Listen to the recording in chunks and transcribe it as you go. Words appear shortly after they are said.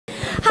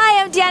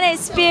I'm Diana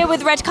Espir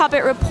with Red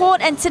Carpet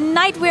Report, and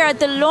tonight we're at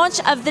the launch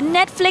of the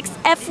Netflix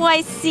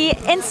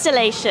FYSee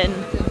installation.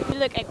 You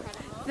look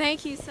incredible.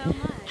 Thank you so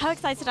much. How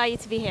excited are you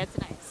to be here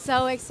tonight?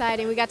 So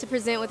exciting. We got to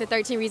present with the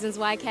 13 Reasons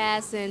Why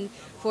cast, and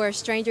for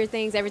Stranger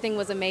Things, everything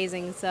was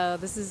amazing. So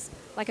this is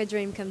like a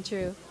dream come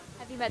true.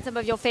 Have you met some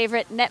of your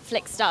favorite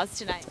Netflix stars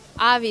tonight?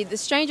 Avi, the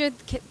Stranger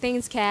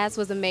Things cast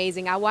was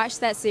amazing. I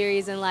watched that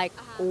series in like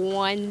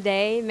one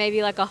day,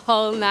 maybe like a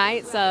whole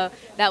night. So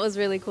that was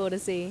really cool to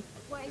see.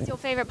 What is your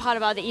favorite part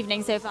about the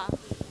evening so far?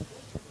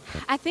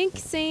 I think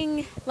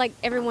seeing like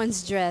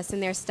everyone's dress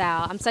and their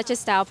style. I'm such a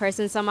style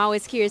person, so I'm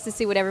always curious to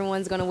see what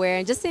everyone's going to wear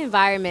and just the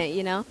environment,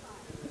 you know.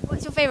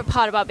 What's your favorite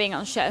part about being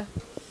on the show?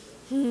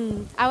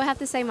 I would have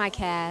to say my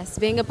cast.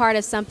 Being a part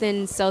of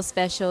something so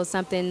special,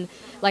 something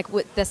like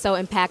that's so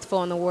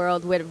impactful in the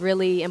world with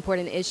really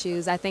important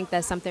issues, I think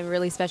that's something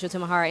really special to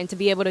my heart. And to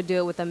be able to do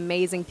it with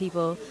amazing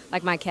people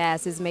like my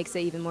cast makes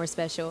it even more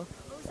special.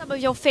 What are some of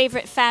your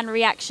favorite fan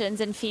reactions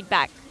and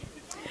feedback?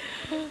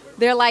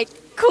 They're like,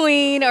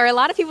 Queen, or a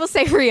lot of people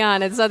say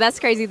Rihanna, so that's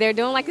crazy. They're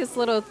doing like this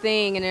little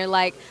thing and they're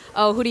like,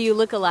 oh, who do you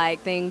look alike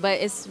thing, but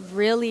it's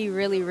really,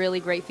 really, really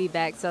great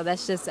feedback, so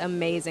that's just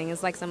amazing.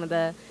 It's like some of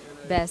the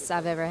best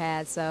I've ever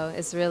had, so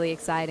it's really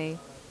exciting.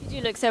 You do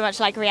look so much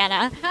like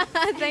Rihanna.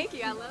 Thank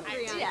you, I love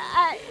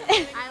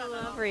Rihanna. I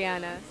love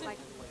Rihanna. It's like,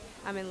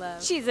 I'm in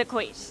love. She's a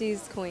queen.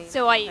 She's queen.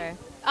 So are you.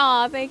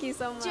 Oh, thank you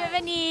so much. Do you have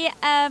any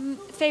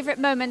favorite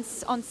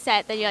moments on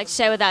set that you like to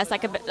share with us,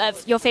 like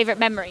your favorite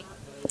memory?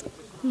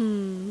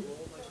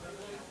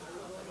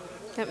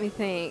 Let me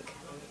think.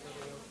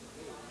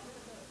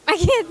 I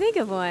can't think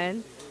of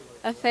one.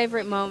 A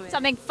favorite moment.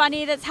 Something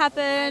funny that's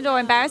happened or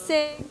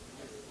embarrassing?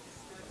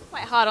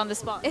 Quite hard on the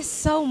spot. It's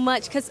so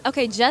much because,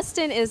 okay,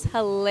 Justin is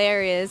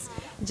hilarious.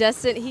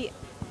 Justin,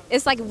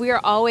 it's like we're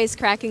always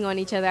cracking on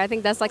each other. I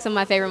think that's like some of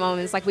my favorite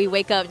moments. Like we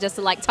wake up just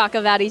to like talk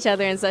about each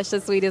other in such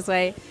the sweetest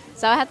way.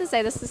 So I have to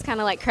say this is kind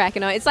of like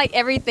cracking on. It's like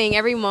everything,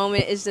 every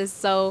moment is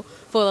just so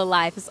full of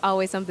life. It's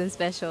always something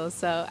special.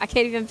 So I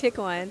can't even pick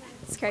one.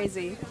 It's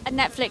crazy. A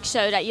Netflix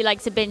show that you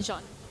like to binge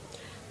on?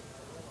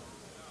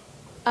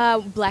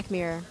 Black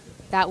Mirror.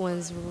 That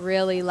one's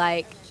really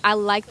like, I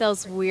like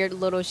those weird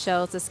little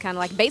shows. It's kind of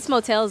like Bates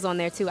Motel's on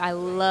there too. I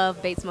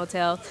love Bates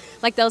Motel.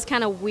 Like those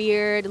kind of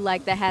weird,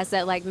 like that has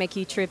that like make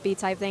you trippy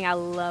type thing. I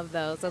love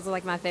those. Those are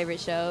like my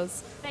favorite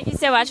shows. Thank you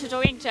so much for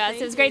talking to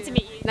us. It was great to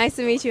meet you. Nice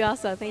to meet you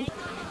also. Thank you.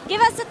 Give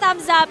us a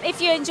thumbs up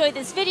if you enjoyed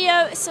this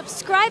video,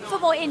 subscribe for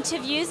more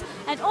interviews,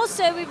 and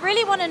also we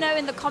really want to know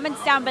in the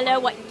comments down below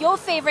what your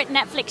favorite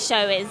Netflix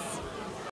show is.